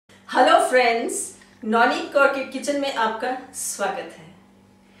Hello friends, नौनीत Kaur के kitchen में आपका स्वागत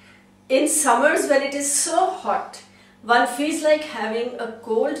है। इन summers when it is so hot, one feels like having a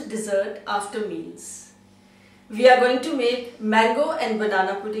cold dessert after meals. We are going to make mango and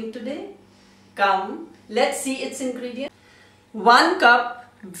banana pudding today. Come, let's see its ingredients. 1 cup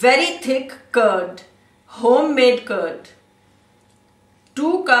very thick curd, homemade curd.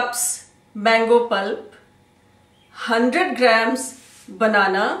 2 cups mango pulp. 100 grams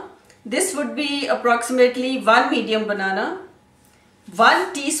banana. This would be approximately 1 medium banana. 1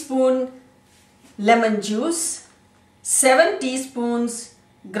 teaspoon lemon juice. 7 teaspoons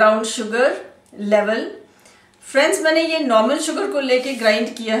ground sugar level. Friends, मैंने ये normal sugar को लेके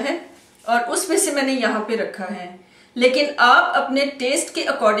grind किया है और उसमें से मैंने यहाँ पे रखा है, लेकिन आप अपने टेस्ट के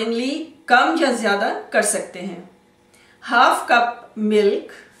अकॉर्डिंगली कम या ज़्यादा कर सकते हैं। 1/2 cup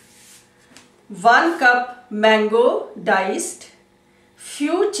milk, 1 cup mango diced,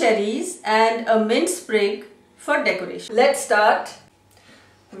 few cherries and a mint sprig for decoration. Let's start.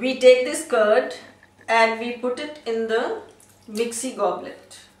 We take this curd and we put it in the mixie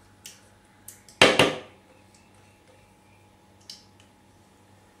goblet.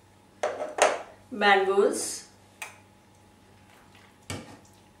 Mangoes,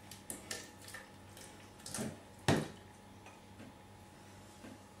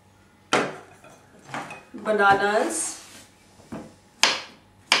 bananas,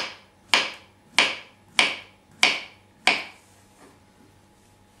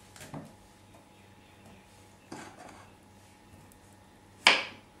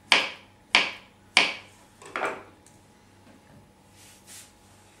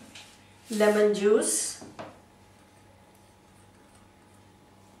 lemon juice,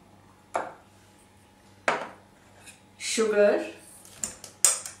 sugar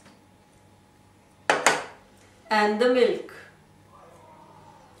and the milk.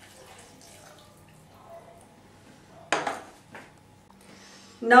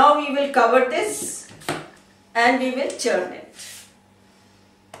 Now we will cover this and we will churn it.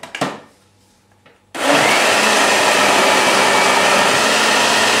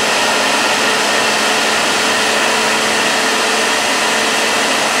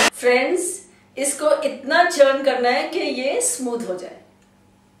 Friends, इसको इतना churn करना है कि ये smooth हो जाए।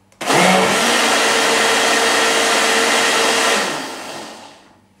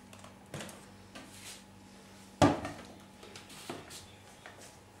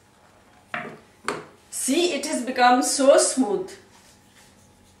 See, it has become so smooth.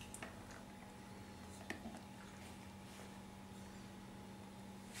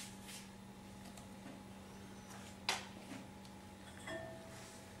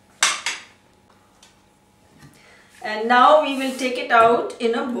 And now we will take it out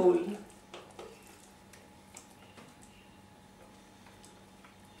in a bowl.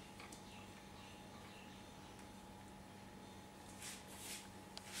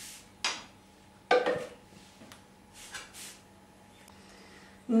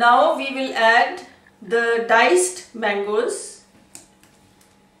 Now we will add the diced mangoes.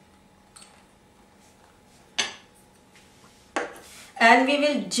 And we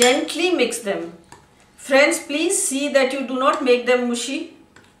will gently mix them. Friends, please see that you do not make them mushy.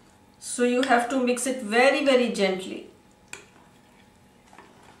 So you have to mix it very, very gently.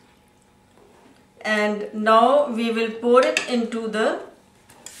 And now we will pour it into the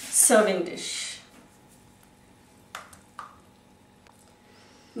serving dish.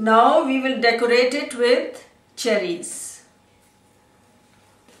 Now we will decorate it with cherries.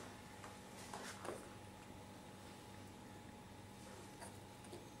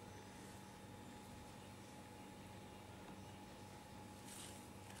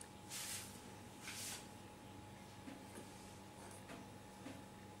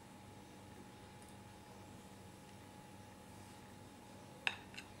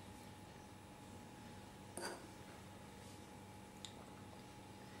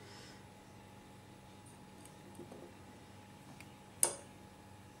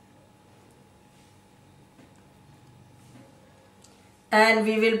 And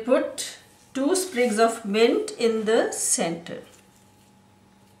we will put 2 sprigs of mint in the center.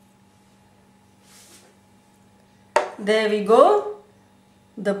 There we go.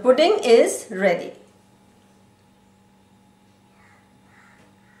 The pudding is ready.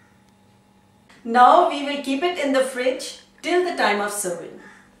 Now we will keep it in the fridge till the time of serving.